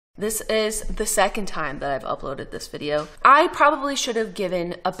This is the second time that I've uploaded this video. I probably should have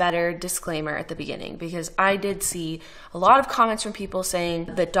given a better disclaimer at the beginning because I did see a lot of comments from people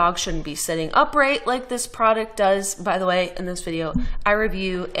saying that dogs shouldn't be sitting upright like this product does. By the way, in this video, I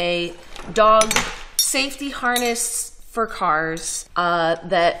review a dog safety harness for cars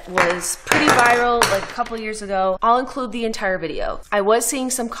that was pretty viral like a couple years ago. I'll include the entire video. I was seeing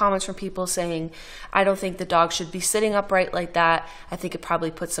some comments from people saying, I don't think the dog should be sitting upright like that. I think it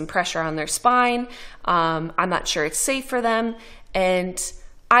probably puts some pressure on their spine. I'm not sure it's safe for them. And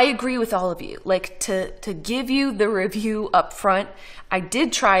I agree with all of you. Like to give you the review up front, I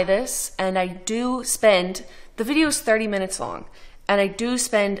did try this and I do spend, the video is 30 minutes long. And I do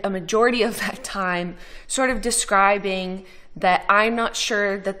spend a majority of that time sort of describing that I'm not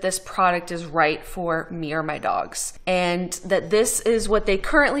sure that this product is right for me or my dogs. And that this is what they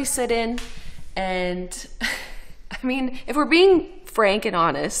currently sit in. And I mean, if we're being frank and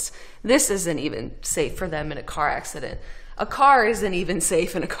honest, this isn't even safe for them in a car accident. A car isn't even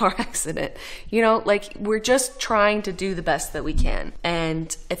safe in a car accident. You know, like we're just trying to do the best that we can.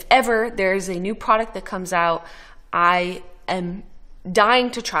 And if ever there is a new product that comes out, I am dying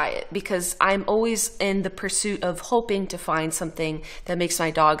to try it because I'm always in the pursuit of hoping to find something that makes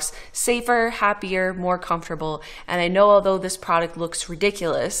my dogs safer, happier, more comfortable. And I know although this product looks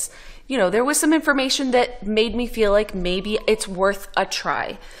ridiculous, you know, there was some information that made me feel like maybe it's worth a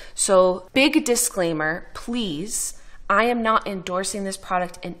try. So big disclaimer, please, I am not endorsing this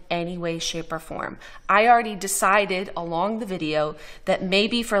product in any way, shape, or form. I already decided along the video that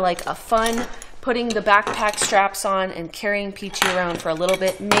maybe for like a fun, putting the backpack straps on and carrying Peachy around for a little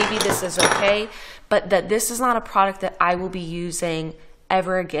bit, maybe this is okay, but that this is not a product that I will be using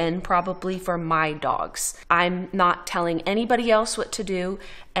ever again, probably for my dogs. I'm not telling anybody else what to do,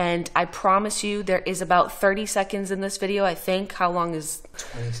 and I promise you there is about 30 seconds in this video, I think. How long is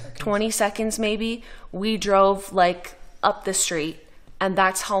 20 seconds? 20 seconds maybe. We drove like up the street, and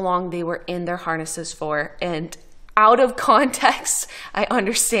that's how long they were in their harnesses for. And out of context, I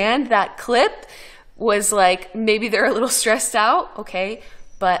understand that clip was like, maybe they're a little stressed out, okay?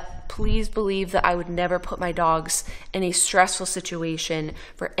 But please believe that I would never put my dogs in a stressful situation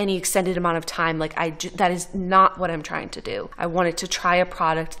for any extended amount of time. Like that is not what I'm trying to do. I wanted to try a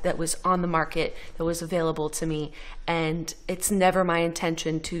product that was on the market, that was available to me. And it's never my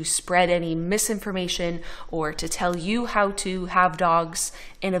intention to spread any misinformation or to tell you how to have dogs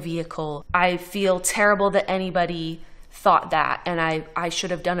in a vehicle. I feel terrible that anybody thought that, and I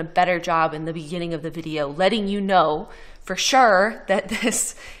should have done a better job in the beginning of the video letting you know for sure that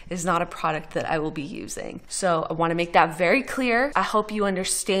this is not a product that I will be using. So I want to make that very clear. I hope you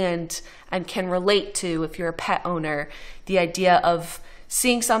understand and can relate to, if you're a pet owner, the idea of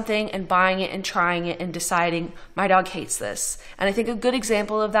seeing something and buying it and trying it and deciding my dog hates this. And I think a good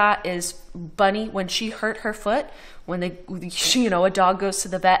example of that is Bunny when she hurt her foot. When a dog goes to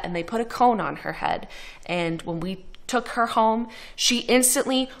the vet and they put a cone on her head, and when we took her home, she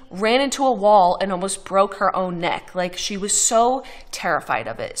instantly ran into a wall and almost broke her own neck. Like, she was so terrified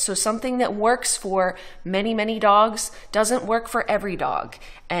of it. So something that works for many, many dogs doesn't work for every dog.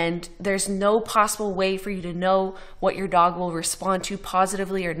 And there's no possible way for you to know what your dog will respond to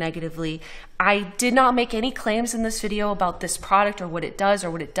positively or negatively. I did not make any claims in this video about this product or what it does or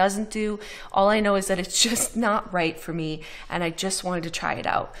what it doesn't do. All I know is that it's just not right for me, and I just wanted to try it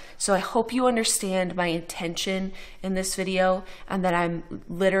out. So I hope you understand my intention in this video, and that I'm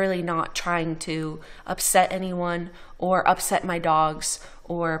literally not trying to upset anyone or upset my dogs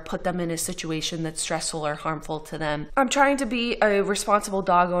or put them in a situation that's stressful or harmful to them. I'm trying to be a responsible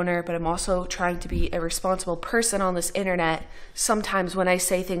dog owner, but I'm also trying to be a responsible person on this internet. Sometimes when I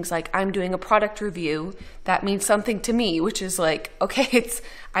say things like, I'm doing a product review, that means something to me, which is like, okay,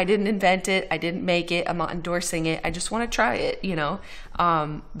 I didn't invent it, I didn't make it, I'm not endorsing it, I just want to try it, you know?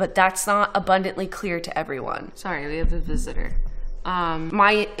 But that's not abundantly clear to everyone. Sorry, we have a visitor.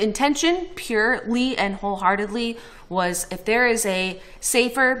 My intention purely and wholeheartedly was, if there is a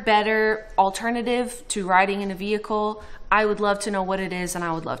safer, better alternative to riding in a vehicle, I would love to know what it is and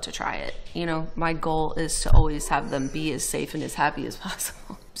I would love to try it. You know, my goal is to always have them be as safe and as happy as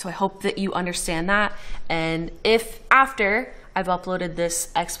possible. So I hope that you understand that. And if after I've uploaded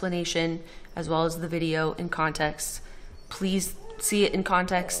this explanation as well as the video in context, please see it in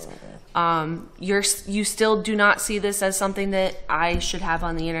context. You still do not see this as something that I should have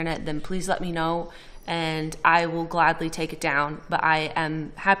on the internet, then please let me know and I will gladly take it down. But I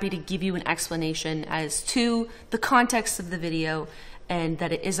am happy to give you an explanation as to the context of the video and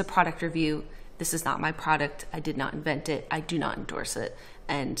that it is a product review. This is not my product. I did not invent it. I do not endorse it.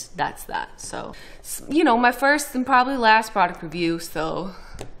 And that's that. So, you know, my first and probably last product review. So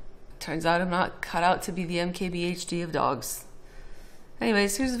turns out I'm not cut out to be the MKBHD of dogs.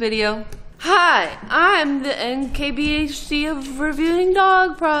 Anyways, here's the video. Hi, I'm the MKBHD of reviewing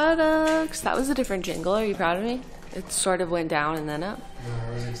dog products. That was a different jingle. Are you proud of me? It sort of went down and then up.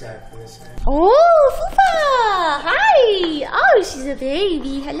 No, it was exactly the same. Oh, Fufa! Hi! Oh, she's a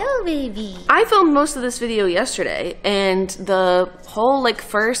baby. Hello, baby. I filmed most of this video yesterday, and the whole, like,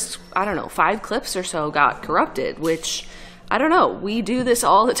 first, I don't know, 5 clips or so got corrupted, which, I don't know, we do this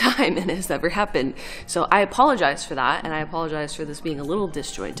all the time and it has never happened. So I apologize for that, and I apologize for this being a little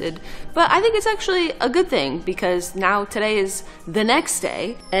disjointed, but I think it's actually a good thing because now today is the next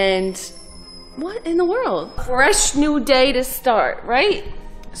day, and what in the world? Fresh new day to start, right?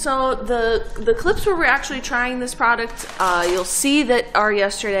 So the clips where we're actually trying this product, you'll see that are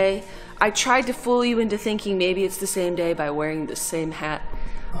yesterday. I tried to fool you into thinking maybe it's the same day by wearing the same hat.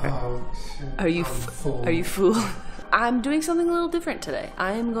 Are you fool? I'm doing something a little different today.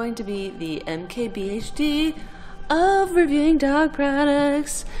 I am going to be the MKBHD of reviewing dog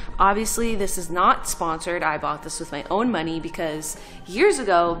products. Obviously, this is not sponsored. I bought this with my own money because years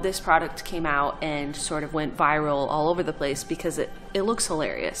ago, this product came out and sort of went viral all over the place because it looks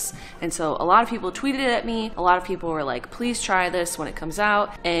hilarious. And so a lot of people tweeted it at me. A lot of people were like, please try this when it comes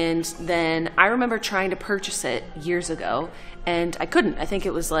out. And then I remember trying to purchase it years ago and I couldn't. I think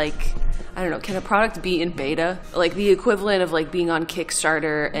it was like, I don't know, can a product be in beta? Like the equivalent of like being on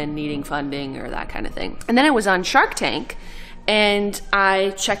Kickstarter and needing funding or that kind of thing. And then it was on Shark Tank and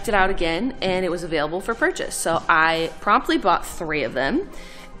I checked it out again and it was available for purchase. So I promptly bought 3 of them,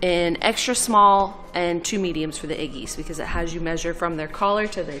 an extra small and 2 mediums for the Iggies because it has you measure from their collar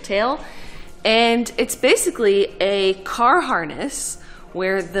to their tail. And it's basically a car harness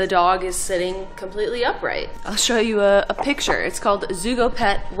where the dog is sitting completely upright. I'll show you a picture. It's called Zugo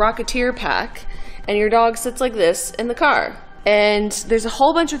Pet Rocketeer Pack, and your dog sits like this in the car. And there's a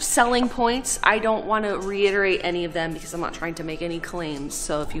whole bunch of selling points. I don't want to reiterate any of them because I'm not trying to make any claims,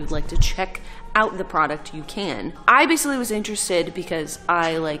 so if you would like to check out the product, you can. I basically was interested because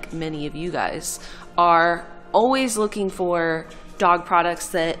I, like many of you guys, are always looking for dog products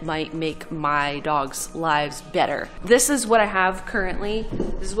that might make my dog's lives better. This is what I have currently.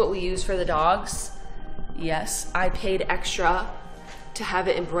 This is what we use for the dogs. Yes, I paid extra to have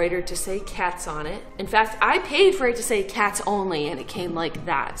it embroidered to say cats on it. In fact, I paid for it to say cats only and it came like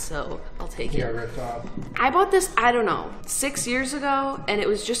that, so I'll take it. Yeah, ripped off. I bought this, I don't know, 6 years ago, and it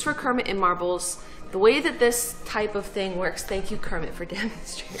was just for Kermit and Marbles. The way that this type of thing works, thank you Kermit for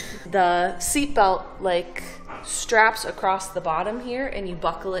demonstrating. The seatbelt like straps across the bottom here and you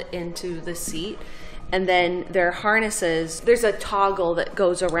buckle it into the seat. And then their harnesses, there's a toggle that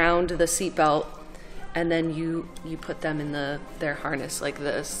goes around the seatbelt and then you put them in their harness like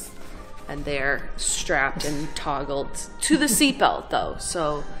this and they're strapped and toggled to the seatbelt though.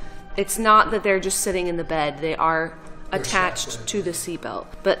 So it's not that they're just sitting in the bed, they are attached to the seatbelt.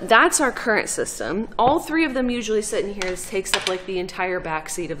 But that's our current system. All 3 of them usually sit in here. This takes up like the entire back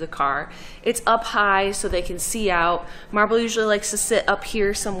seat of the car. It's up high so they can see out. Marble usually likes to sit up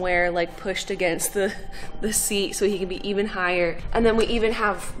here somewhere, like pushed against the seat so he can be even higher. And then we even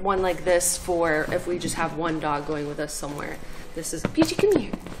have one like this for if we just have one dog going with us somewhere. This is, Peachy, come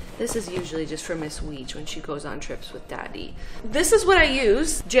here. This is usually just for Miss Weech when she goes on trips with Daddy. This is what I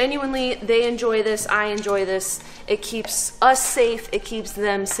use. Genuinely, they enjoy this, I enjoy this. It keeps us safe, it keeps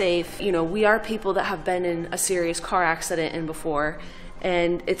them safe. You know, we are people that have been in a serious car accident and before,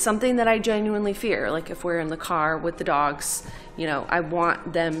 and it's something that I genuinely fear. Like if we're in the car with the dogs, you know, I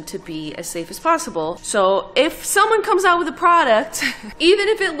want them to be as safe as possible. So if someone comes out with a product, even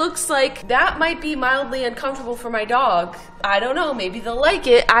if it looks like that might be mildly uncomfortable for my dog, I don't know, maybe they'll like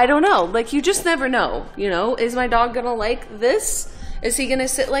it. I don't know. Like you just never know, you know? Is my dog gonna like this? Is he gonna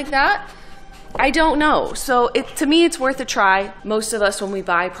sit like that? I don't know. So to me, it's worth a try. Most of us, when we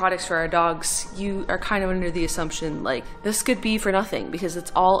buy products for our dogs, you are kind of under the assumption like this could be for nothing because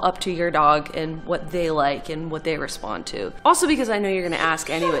it's all up to your dog and what they like and what they respond to. Also because I know you're gonna ask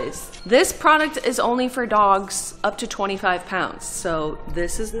anyways. This product is only for dogs up to 25 pounds. So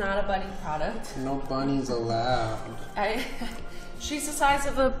this is not a bunny product. No bunnies allowed. She's the size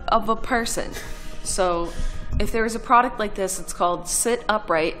of a person. So if there was a product like this, it's called Sit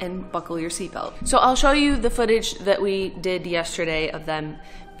Upright and Buckle Your Seatbelt. So I'll show you the footage that we did yesterday of them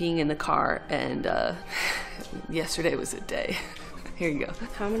being in the car, and yesterday was a day. Here you go.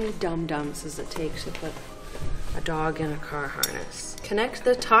 How many dum-dums does it take to put a dog in a car harness? Connect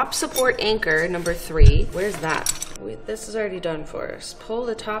the top support anchor, number 3. Where's that? Wait, this is already done for us. Pull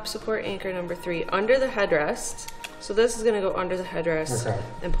the top support anchor, number 3, under the headrest. So this is gonna go under the headrest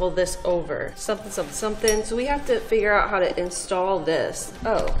and pull this over. Something, something, something. So we have to figure out how to install this.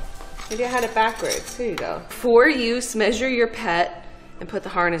 Oh, Maybe I had it backwards. Here you go. For use, measure your pet and put the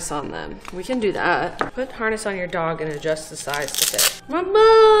harness on them. We can do that. Put harness on your dog and adjust the size to fit.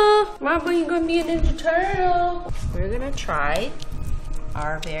 Mama! Mama, you're gonna be a Ninja Turtle. We're gonna try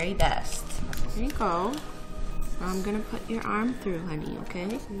our very best. Here you go. I'm gonna put your arm through, honey,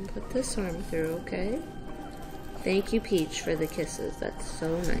 okay? Put this arm through, okay? Thank you, Peach, for the kisses. That's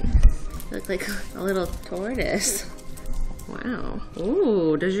so nice. You look like a little tortoise. Wow.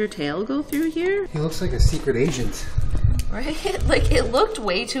 Ooh, does your tail go through here? He looks like a secret agent. Right? Like, it looked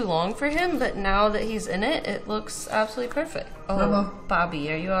way too long for him, but now that he's in it, it looks absolutely perfect. Oh, Mama.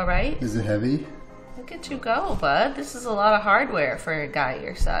 Bobby, are you all right? Is it heavy? Look at you go, bud. This is a lot of hardware for a guy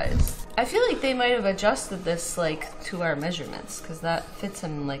your size. I feel like they might have adjusted this, like, to our measurements, because that fits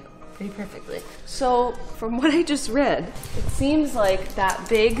him, like, pretty perfectly. So, from what I just read, it seems like that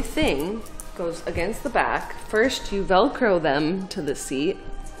big thing goes against the back. First, you Velcro them to the seat,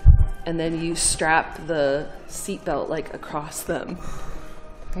 and then you strap the seatbelt, like, across them.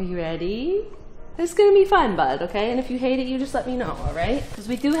 Are you ready? It's gonna be fun, bud, okay? And if you hate it, you just let me know, all right? Because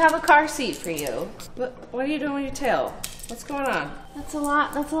we do have a car seat for you. But what are you doing with your tail? What's going on? That's a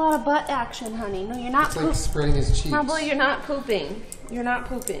lot of butt action, honey. No, you're not It's like spreading his cheeks. Marble, you're not pooping. You're not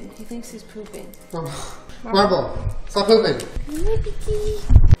pooping. He thinks he's pooping. Marble, stop pooping.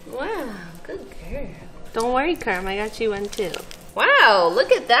 Wow, good girl. Don't worry, Kerm, I got you one too. Wow,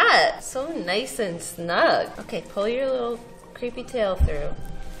 look at that. So nice and snug. Okay, pull your little creepy tail through.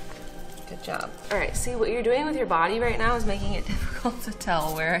 Good job. All right, see what you're doing with your body right now is making it difficult to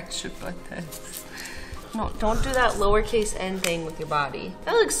tell where I should put this. No, don't do that lowercase n thing with your body.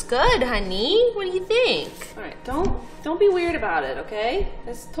 That looks good, honey. What do you think? All right, don't be weird about it, okay?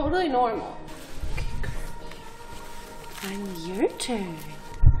 It's totally normal. Okay, Kirby. And your turn.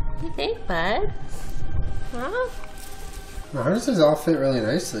 What do you think, bud? Huh? The harnesses all fit really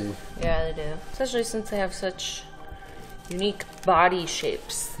nicely. Yeah, they do. Especially since they have such unique body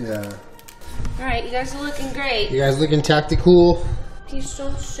shapes. Yeah. All right, you guys are looking great. You guys looking tactical? Please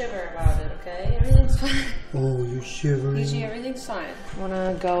don't shiver about it, okay? Everything's fine. Oh, you're shivering. PG, everything's fine.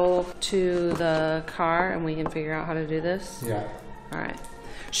 Wanna go to the car and we can figure out how to do this? Yeah. All right.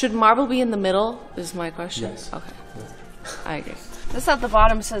 Should Marble be in the middle is my question? Yes. Okay. I agree. This at the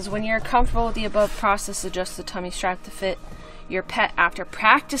bottom says, when you're comfortable with the above process, adjust the tummy strap to fit your pet after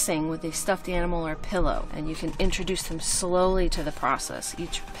practicing with a stuffed animal or pillow, and you can introduce them slowly to the process.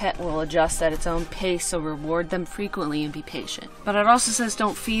 Each pet will adjust at its own pace, so reward them frequently and be patient. But it also says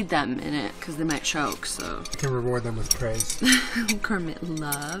don't feed them in it because they might choke, so. You can reward them with praise. Kermit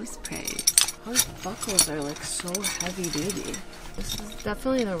loves praise. Those buckles are like so heavy duty. This is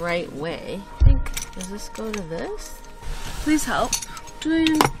definitely the right way. I think, does this go to this? Please help.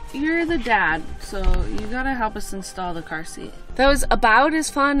 Julian, you're the dad, so you gotta help us install the car seat. That was about as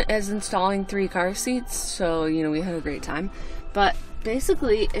fun as installing 3 car seats, so, you know, we had a great time. But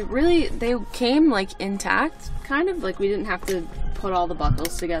basically, they came like intact, kind of, like we didn't have to put all the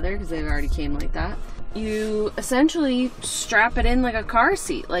buckles together because they already came like that. You essentially strap it in like a car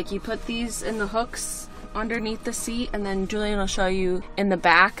seat. Like you put these in the hooks underneath the seat, and then Julian will show you in the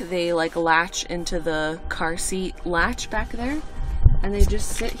back, they like latch into the car seat latch back there. And they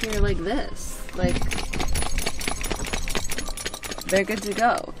just sit here like this. Like, they're good to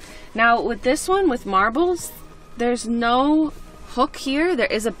go. Now, with this one, with Marbles, there's no hook here. There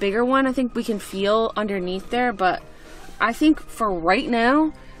is a bigger one I think we can feel underneath there, but I think for right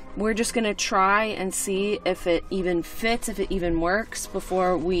now, we're just gonna try and see if it even fits, if it even works,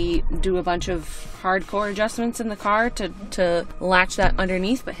 before we do a bunch of hardcore adjustments in the car to latch that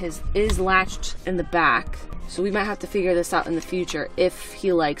underneath, but his is latched in the back. So we might have to figure this out in the future if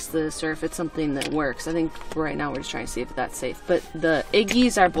he likes this or if it's something that works. I think right now we're just trying to see if that's safe. But the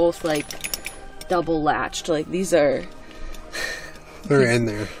Iggies are both like double latched. Like these are... They're in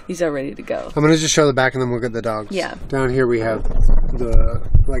there. These are ready to go. I'm going to just show the back and then we'll get the dogs. Yeah. Down here we have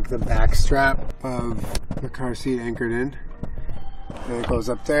the back strap of the car seat anchored in. And it goes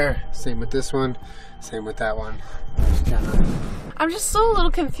up there. Same with this one. Same with that one. I'm just so a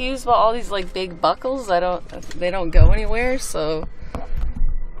little confused about all these like big buckles. They don't go anywhere, so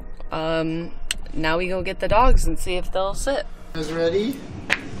now we go get the dogs and see if they'll sit. You guys ready?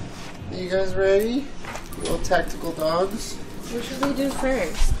 You guys ready? Little tactical dogs. What should we do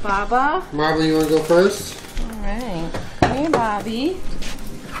first? Baba? Marble, you want to go first? Alright. Come here, Bobby.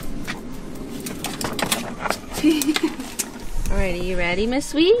 Alright, are you ready,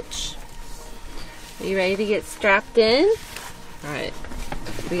 Miss Weech? Are you ready to get strapped in? Alright.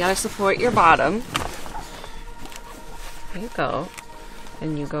 We gotta support your bottom. There you go.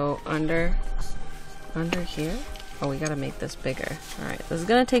 And you go under here. Oh, we gotta make this bigger. All right, this is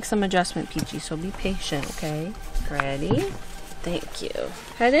gonna take some adjustment, Peachy, so be patient, okay? Ready? Thank you.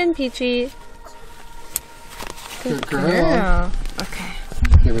 Head in, Peachy. Good girl. Okay.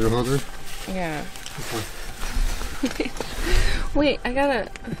 You want me to hold her? Yeah. Okay. Wait, I gotta...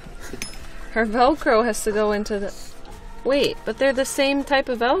 Her Velcro has to go into the... Wait, but they're the same type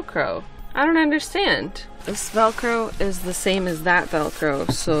of Velcro. I don't understand. This Velcro is the same as that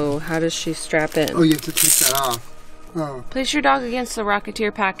Velcro, so how does she strap in? Oh, you have to take that off. Oh. Place your dog against the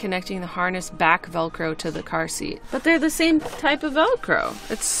Rocketeer pack connecting the harness back Velcro to the car seat. But they're the same type of Velcro.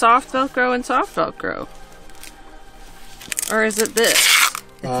 It's soft Velcro and soft Velcro. Or is it this?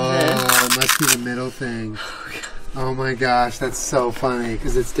 It's it must be the middle thing. Oh my gosh, that's so funny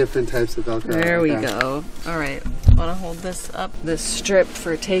because it's different types of Velcro. There we go. All right, want to hold this up, this strip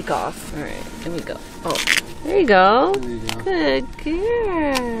for takeoff. All right, there we go. Oh, there you go. There you go. Good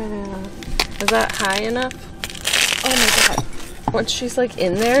girl. Is that high enough? Oh my god. Once she's like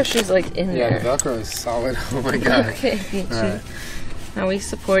in there, she's like in there. Yeah, the Velcro is solid. Oh my god. Okay, Peachy. All right. Now we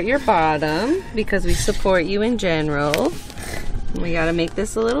support your bottom because we support you in general. We gotta make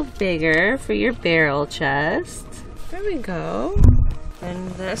this a little bigger for your barrel chest. There we go. And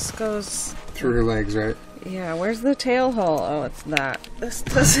this goes Through her legs, right? Yeah, where's the tail hole? Oh, it's that. This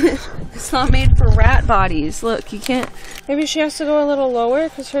doesn't, it's not made for rat bodies. Look, you can't, maybe she has to go a little lower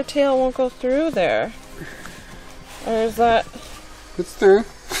because her tail won't go through there. Or is that, It's through.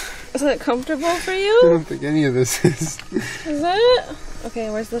 is that comfortable for I you? don't think any of this is. Is it? Okay,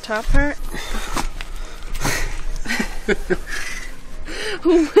 where's the top part?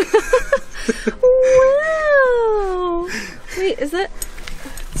 Wow! Wait, is that,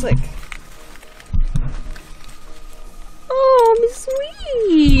 it's like, oh, Miss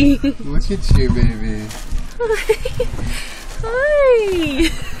Sweet! Look at you, baby. Hi!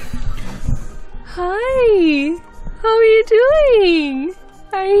 Hi! How are you doing?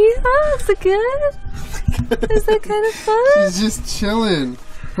 Are you, oh, is it good? Is that kind of fun? She's just chilling.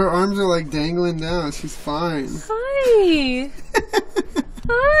 Her arms are like dangling down. She's fine. Hi!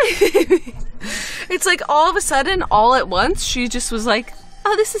 Hi! It's like all of a sudden, all at once, she just was like,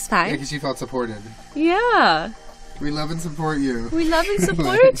 oh, this is Yeah, fine. because she felt supported. Yeah. We love and support you. We love and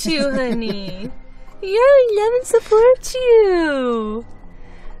support you, honey. Yeah, we love and support you.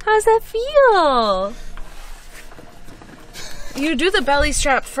 How's that feel? You do the belly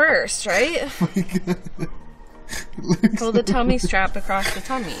strap first, right? Oh my God. Pull the tummy strap across the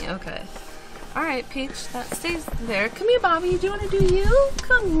tummy. Okay. All right, Peach, that stays there. Come here, Bobby. Do you want to do you?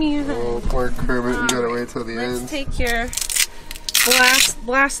 Come here. Oh, poor Kermit. You gotta All wait till the Let's end. take your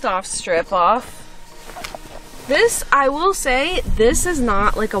blast off strip off. This, I will say, this is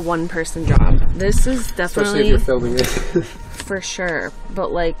not like a one-person job. This is Especially if you're definitely filming it. for sure.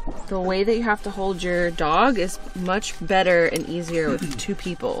 But like the way that you have to hold your dog is much better and easier with two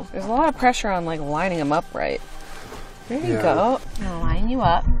people. There's a lot of pressure on like lining them up right. There you Yeah. go. I'll line you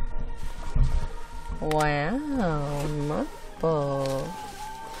up. Wow, Mumble.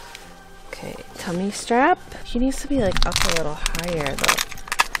 Okay, tummy strap. He needs to be like up a little higher though.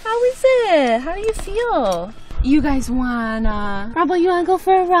 How is it? How do you feel? You guys wanna... Rumble, you wanna go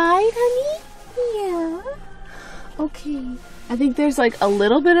for a ride, honey? Yeah. Okay. I think there's like a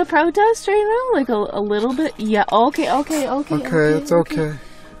little bit of protest right now. Like a little bit. Yeah, okay. Okay, it's okay.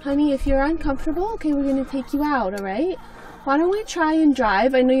 Honey, if you're uncomfortable, okay, we're gonna take you out, alright? Why don't we try and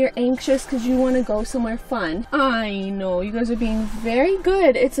drive? I know you're anxious because you want to go somewhere fun. I know, you guys are being very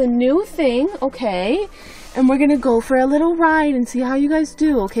good. It's a new thing, okay? And we're gonna go for a little ride and see how you guys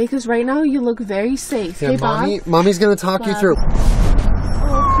do, okay? Because right now you look very safe. Yeah, Okay, Bob? Mommy's gonna talk you through.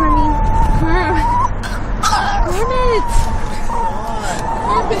 Oh, honey. Kermit!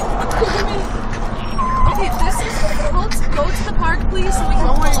 Okay, this is... Let's go to the park, please, so we can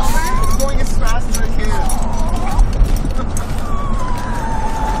pull over. I'm going as fast as I can.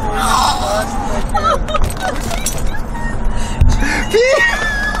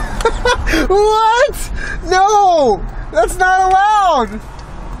 What? No! That's not allowed!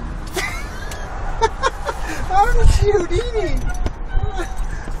 How did she Houdini?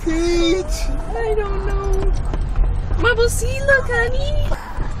 Peach! I don't know. Marble, see, look, honey.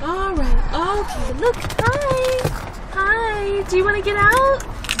 All right. Okay, look. Hi. Hi. Do you want to get out?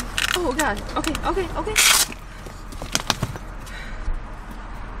 Oh, God. Okay.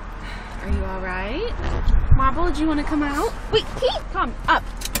 Are you all right? Marble, do you want to come out? Wait, Pete, come up.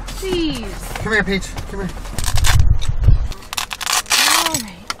 Please. Come here, Peach. Come here. All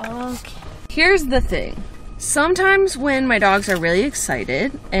right. Okay. Here's the thing. Sometimes when my dogs are really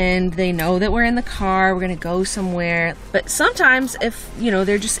excited and they know that we're in the car, we're gonna go somewhere. But sometimes if, you know,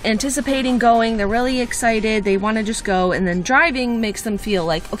 they're just anticipating going, they're really excited, they wanna just go, and then driving makes them feel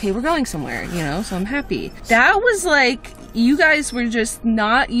like, okay, we're going somewhere, you know, so I'm happy. That was like, you guys were just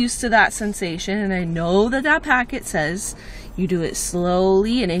not used to that sensation, and I know that that packet says you do it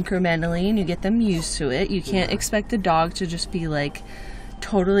slowly and incrementally and you get them used to it. You can't expect a dog to just be like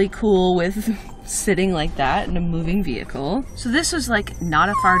totally cool with sitting like that in a moving vehicle. So this was like not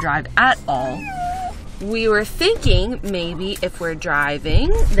a far drive at all. We were thinking maybe if we're driving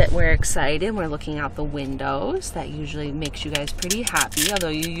that we're excited, we're looking out the windows. That usually makes you guys pretty happy, although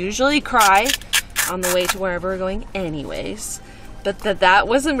you usually cry on the way to wherever we're going anyways. But that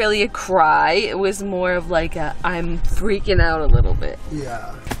wasn't really a cry. It was more of like a, I'm freaking out a little bit.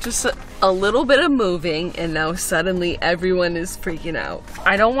 Yeah. Just a little bit of moving, and now suddenly everyone is freaking out.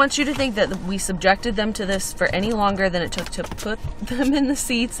 I don't want you to think that we subjected them to this for any longer than it took to put them in the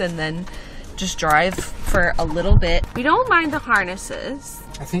seats and then just drive for a little bit. We don't mind the harnesses.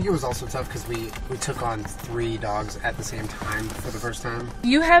 I think it was also tough because we took on 3 dogs at the same time for the first time.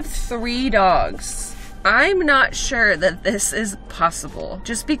 You have 3 dogs. I'm not sure that this is possible,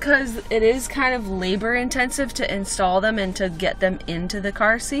 just because it is kind of labor intensive to install them and to get them into the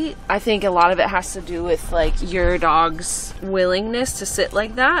car seat. I think a lot of it has to do with like your dog's willingness to sit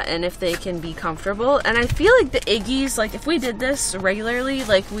like that and if they can be comfortable. And I feel like the Iggies, like if we did this regularly,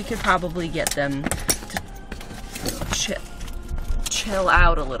 like we could probably get them to chill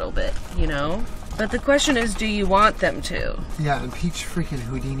out a little bit, you know? But the question is, do you want them to? Yeah, and Peach freaking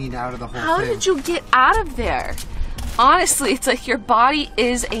Houdini'd out of the whole thing. How did you get out of there? Honestly, it's like your body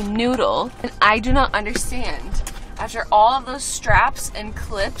is a noodle, and I do not understand. After all of those straps and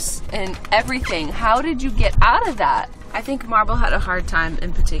clips and everything, how did you get out of that? I think Marble had a hard time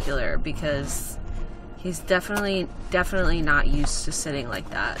in particular because he's definitely not used to sitting like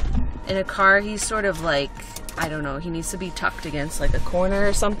that. In a car, he's sort of like, I don't know, he needs to be tucked against like a corner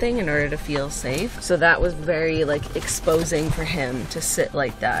or something in order to feel safe. So that was very like exposing for him to sit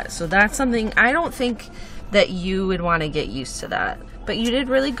like that. So that's something, I don't think that you would want to get used to that. But you did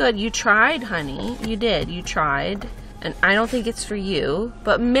really good. You tried, honey. You did. You tried. And I don't think it's for you,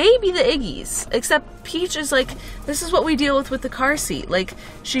 but maybe the Iggies. Except Peach is like, this is what we deal with the car seat. Like,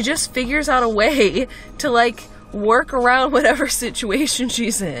 she just figures out a way to like work around whatever situation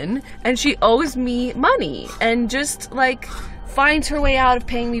she's in, and she owes me money and just like finds her way out of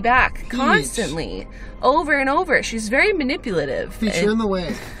paying me back constantly, over and over. She's very manipulative. Peach, you're in the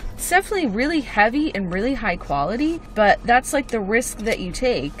way. It's definitely really heavy and really high quality, but that's like the risk that you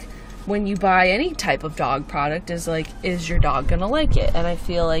take when you buy any type of dog product, is like, is your dog gonna like it? And I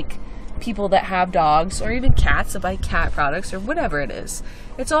feel like people that have dogs, or even cats that buy cat products or whatever it is,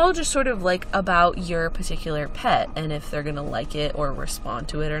 it's all just sort of like about your particular pet and if they're gonna like it or respond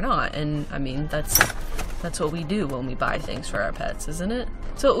to it or not. And I mean, that's what we do when we buy things for our pets, isn't it?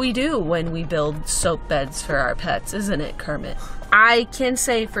 It's what we do when we build soap beds for our pets, isn't it, Kermit? I can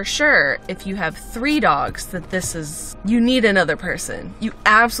say for sure, if you have 3 dogs, that this is, you need another person. You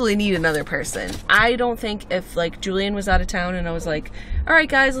absolutely need another person. I don't think if like Julian was out of town and I was like, all right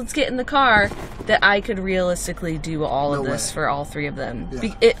guys, let's get in the car, that I could realistically do all of this for all 3 of them.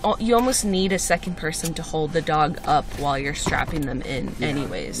 Yeah. You almost need a second person to hold the dog up while you're strapping them in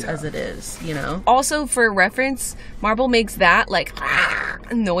anyways, as it is, you know? Also, for reference, Marble makes that like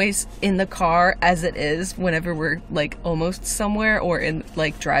noise in the car as it is whenever we're like almost somewhere or in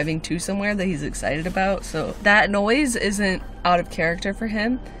like driving to somewhere that he's excited about. So that noise isn't out of character for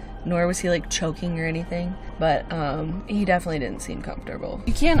him, nor was he like choking or anything, but he definitely didn't seem comfortable.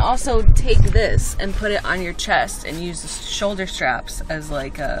 You can also take this and put it on your chest and use the shoulder straps as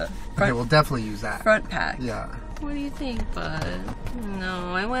like a front, okay, we'll definitely use that front pack. Yeah. What do you think, bud?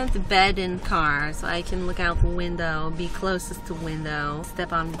 No, I want the bed in car so I can look out the window, be closest to window,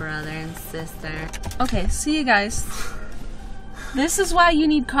 step on brother and sister. Okay, see you guys. This is why you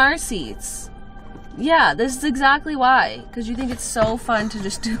need car seats. Yeah, this is exactly why. Because you think it's so fun to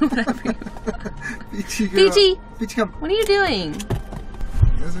just do whatever you want. Peachy, come. What are you doing?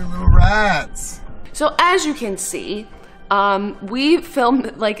 Those are little rats. So as you can see, we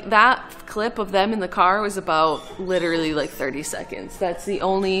filmed, like, that clip of them in the car was about literally like 30 seconds. That's the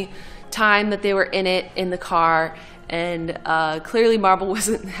only time that they were in it, in the car, and clearly Marble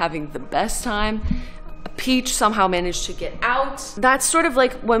wasn't having the best time. Peach somehow managed to get out. That's sort of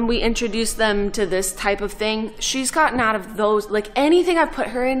like when we introduce them to this type of thing, she's gotten out of those, like anything I've put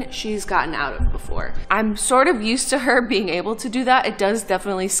her in, she's gotten out of before. I'm sort of used to her being able to do that. It does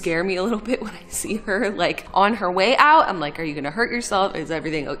definitely scare me a little bit when I see her like on her way out. I'm like, are you gonna hurt yourself? Is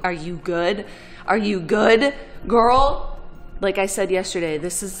everything, are you good? Are you good, girl? Like I said yesterday,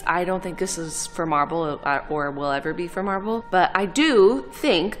 I don't think this is for Marble or will ever be for Marble, but I do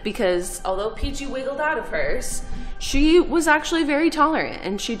think, because although Peachy wiggled out of hers, she was actually very tolerant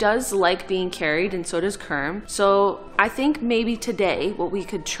and she does like being carried, and so does Kerm. So I think maybe today what we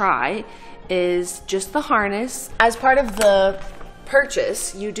could try is just the harness. As part of the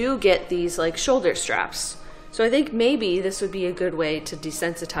purchase, you do get these like shoulder straps. So I think maybe this would be a good way to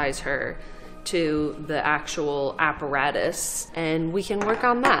desensitize her to the actual apparatus, and we can work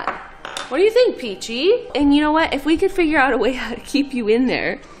on that. What do you think, Peachy? And you know what? If we could figure out a way how to keep you in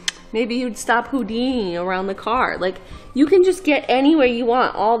there, maybe you'd stop Houdini around the car. Like, you can just get anywhere you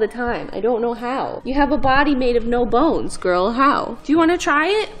want all the time. I don't know how. You have a body made of no bones, girl. How? Do you want to try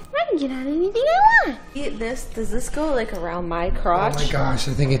it? I can get out of anything I want. Does this go like around my crotch? Oh my gosh,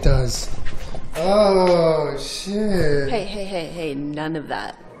 I think it does. Oh, shit. Hey, none of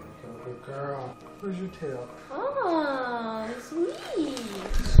that. Good girl. Where's your tail? Oh, sweet.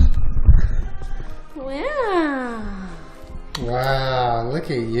 Wow. Wow,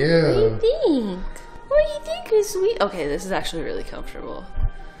 look at you. What do you think? What do you think is sweet? Okay, this is actually really comfortable.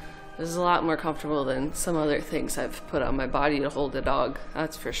 This is a lot more comfortable than some other things I've put on my body to hold a dog,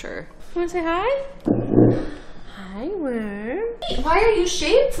 that's for sure. Want to say hi? Hi, Worm. Why are you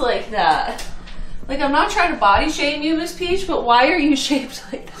shaped like that? Like, I'm not trying to body shame you, Miss Peach, but why are you shaped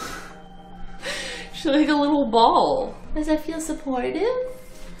like that? She's like a little ball. Does that feel supportive?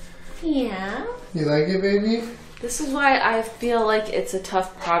 Yeah. You like it, baby? This is why I feel like it's a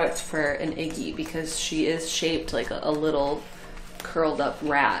tough product for an Iggy, because she is shaped like a little curled up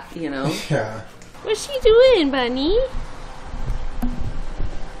rat, you know? Yeah. What's she doing, Bunny?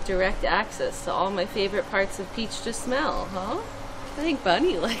 Direct access to all my favorite parts of Peach to smell, huh? I think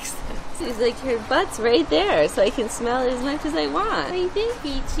Bunny likes this. She's like, her butt's right there, so I can smell it as much as I want. What do you think,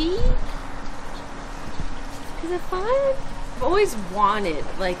 Peachy? Is it fun? I've always wanted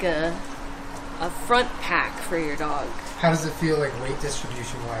like a front pack for your dog. How does it feel, like weight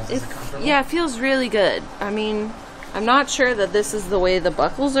distribution wise? Is it comfortable? Yeah, it feels really good. I mean, I'm not sure that this is the way the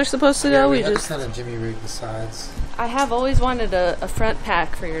buckles are supposed to go. We just kind of jimmy rig the sides. I have always wanted a front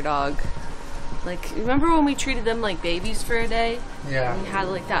pack for your dog. Like, remember when we treated them like babies for a day? Yeah. And we had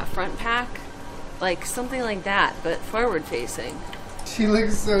like that front pack? Like something like that, but forward facing. She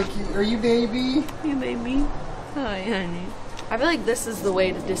looks so cute. Are you baby? You baby. Hi, honey. I feel like this is the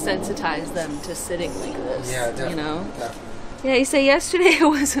way to desensitize them to sitting like this. Yeah, definitely. You know? Definitely. Yeah, you say yesterday I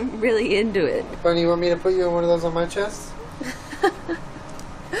wasn't really into it. Bunny, you want me to put you in one of those on my chest?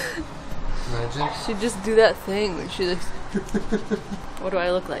 Magic. She'd just do that thing when she looks. What do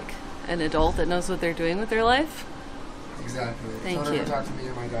I look like? An adult that knows what they're doing with their life? Exactly. Thank Tell her you. to talk to me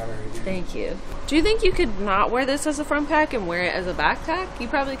and my daughter. Thank you. Do you think you could not wear this as a front pack and wear it as a backpack? You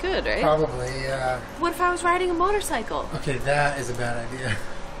probably could, right? Probably, yeah. What if I was riding a motorcycle? Okay, that is a bad idea.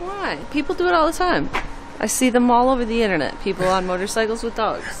 Why? People do it all the time. I see them all over the internet. People on motorcycles with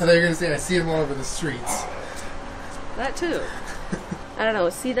dogs. I thought you were going to say I see them all over the streets. That too. I don't know.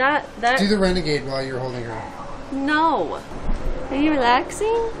 See that? Do the renegade while you're holding her. No. Are you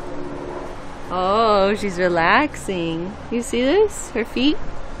relaxing? Oh, she's relaxing. You see this? Her feet?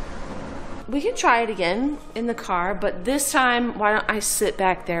 We can try it again in the car, but this time, why don't I sit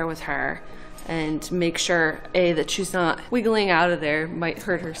back there with her and make sure, A, that she's not wiggling out of there, might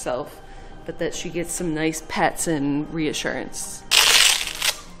hurt herself, but that she gets some nice pets and reassurance.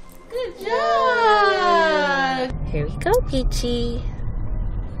 Good job! Here we go, Peachy.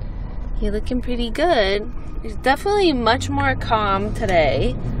 You're looking pretty good. You're definitely much more calm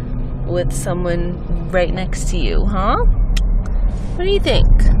today with someone right next to you, huh? What do you think?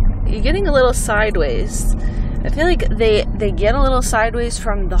 You're getting a little sideways. I feel like they get a little sideways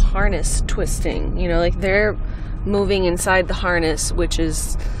from the harness twisting. You know, like they're moving inside the harness, which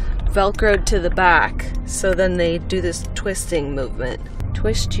is velcroed to the back. So then they do this twisting movement.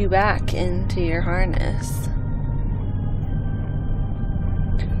 Twist you back into your harness.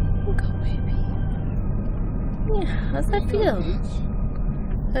 Go, baby. Yeah, how's that feel?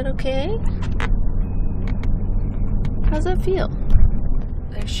 Is that okay? How's that feel?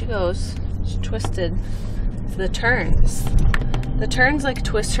 There she goes. She's twisted. The turns. The turns like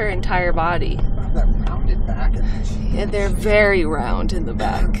twist her entire body. That rounded back. Yeah, they're very round in the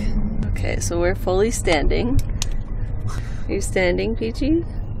back. Okay, so we're fully standing. Are you standing, Peachy?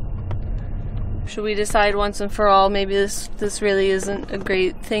 Should we decide once and for all, maybe this really isn't a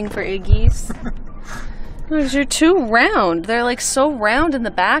great thing for Iggy's? Because you're too round. They're like so round in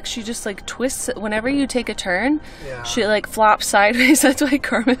the back. She just like twists it. Whenever you take a turn, she like flops sideways. That's why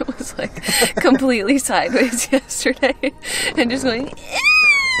Kermit was like completely sideways yesterday and just going.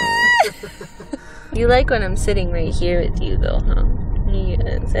 You like when I'm sitting right here with you though, huh?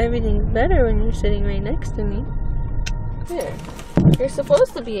 Yes, everything's better when you're sitting right next to me. Here. You're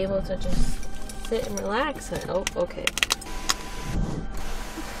supposed to be able to just sit and relax. Oh, okay.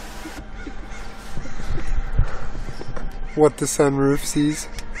 What the sunroof sees.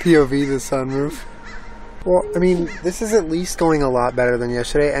 POV the sunroof. Well, I mean, this is at least going a lot better than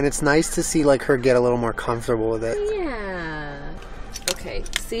yesterday, and it's nice to see like her get a little more comfortable with it. Yeah. Okay,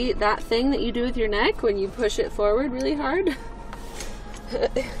 see that thing that you do with your neck when you push it forward really hard? There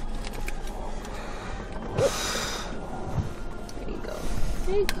you go.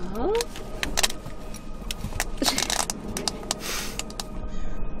 There you go.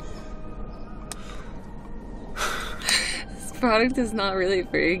 This product is not really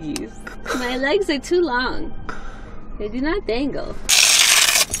for Iggy's. My legs are too long. They do not dangle.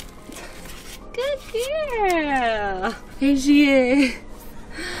 Good girl. Here she is.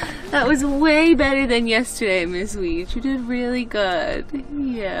 That was way better than yesterday, Miss Weed. You did really good.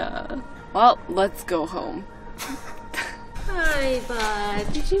 Yeah. Well, let's go home. Hi,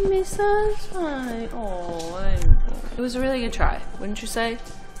 bud. Did you miss us? Hi. Oh, it was a really good try, wouldn't you say?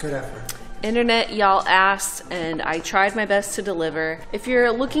 Good effort. Internet, y'all asked, and I tried my best to deliver. If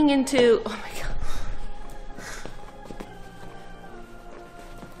you're looking into... Oh my god.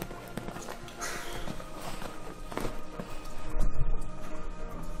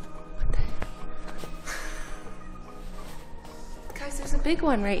 There's a big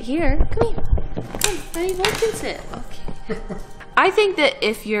one right here. Come here. Come. Now you both can sit. Okay. I think that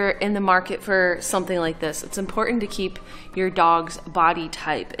if you're in the market for something like this, it's important to keep your dog's body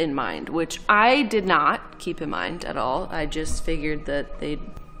type in mind, which I did not keep in mind at all. I just figured that they'd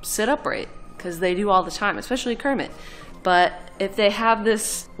sit upright because they do all the time, especially Kermit. But if they have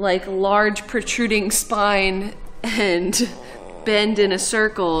this like large protruding spine and bend in a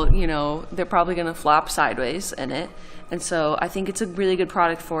circle, you know, they're probably gonna flop sideways in it. And so I think it's a really good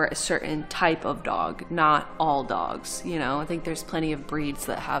product for a certain type of dog, not all dogs, you know? I think there's plenty of breeds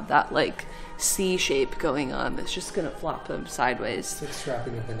that have that like C shape going on that's just gonna flop them sideways. It's like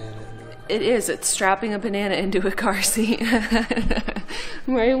strapping a banana into it. It is, it's strapping a banana into a car seat.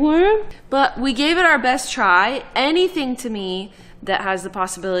 Right, Warren? But we gave it our best try. Anything to me that has the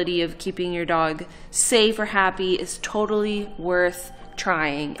possibility of keeping your dog safe or happy is totally worth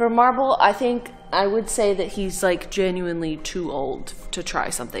trying. For Marble, I think I would say that he's like genuinely too old to try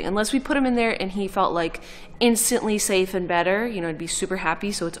something. Unless we put him in there and he felt like instantly safe and better, you know, I'd be super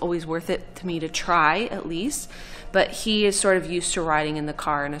happy. So it's always worth it to me to try at least. But he is sort of used to riding in the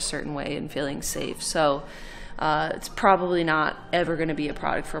car in a certain way and feeling safe. So it's probably not ever going to be a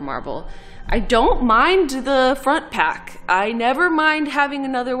product for Marble. I don't mind the front pack. I never mind having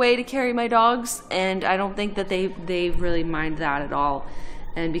another way to carry my dogs, and I don't think that they really mind that at all.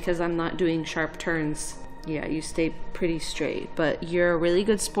 And because I'm not doing sharp turns, yeah, you stay pretty straight. But you're a really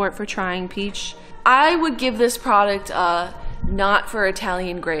good sport for trying, Peach. I would give this product not for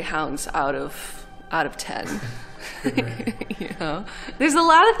Italian Greyhounds out of 10. You know, there's a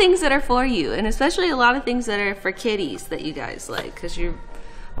lot of things that are for you, and especially a lot of things that are for kitties that you guys like, because you're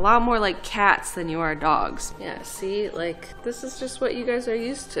a lot more like cats than you are dogs. Yeah, see, like this is just what you guys are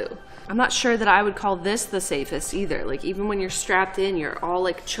used to. I'm not sure that I would call this the safest either. Like even when you're strapped in, you're all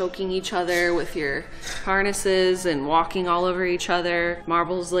like choking each other with your harnesses and walking all over each other.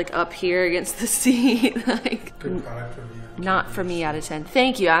 Marble's like up here against the seat. Like good product review. Not for me out of 10.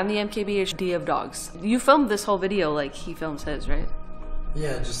 Thank you. I'm the MKBHD of dogs. You filmed this whole video like he films his, right?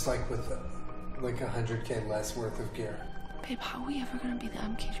 Yeah, just like with like 100K less worth of gear. Babe, how are we ever going to be the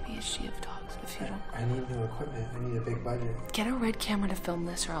MKBHD of dogs if you don't? I need new equipment. I need a big budget. Get a red camera to film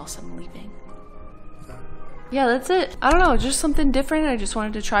this or else I'm leaving. Yeah, that's it. I don't know, just something different. I just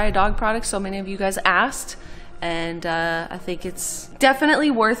wanted to try a dog product so many of you guys asked. And I think it's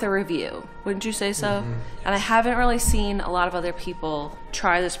definitely worth a review. Wouldn't you say so? Mm-hmm. And I haven't really seen a lot of other people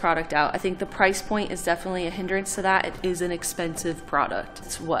try this product out. I think the price point is definitely a hindrance to that. It is an expensive product.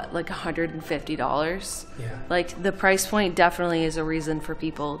 It's what, like $150? Yeah. Like the price point definitely is a reason for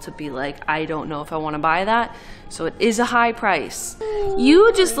people to be like, I don't know if I want to buy that. So it is a high price.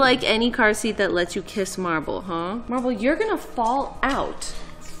 You just like any car seat that lets you kiss Marble, huh? Marble, you're gonna fall out.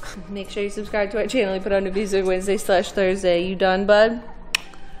 Make sure you subscribe to our channel. We put out new videos Wednesday/Thursday. You done, bud?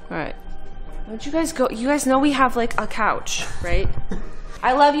 All right. Why don't you guys go? You guys know we have like a couch, right?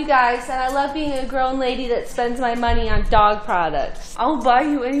 I love you guys, and I love being a grown lady that spends my money on dog products. I'll buy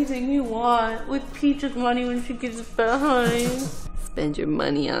you anything you want with Peach's money when she gets behind. Spend your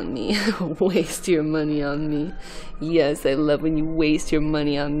money on me. Waste your money on me. Yes, I love when you waste your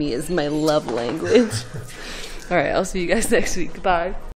money on me. It's my love language. All right, I'll see you guys next week. Bye.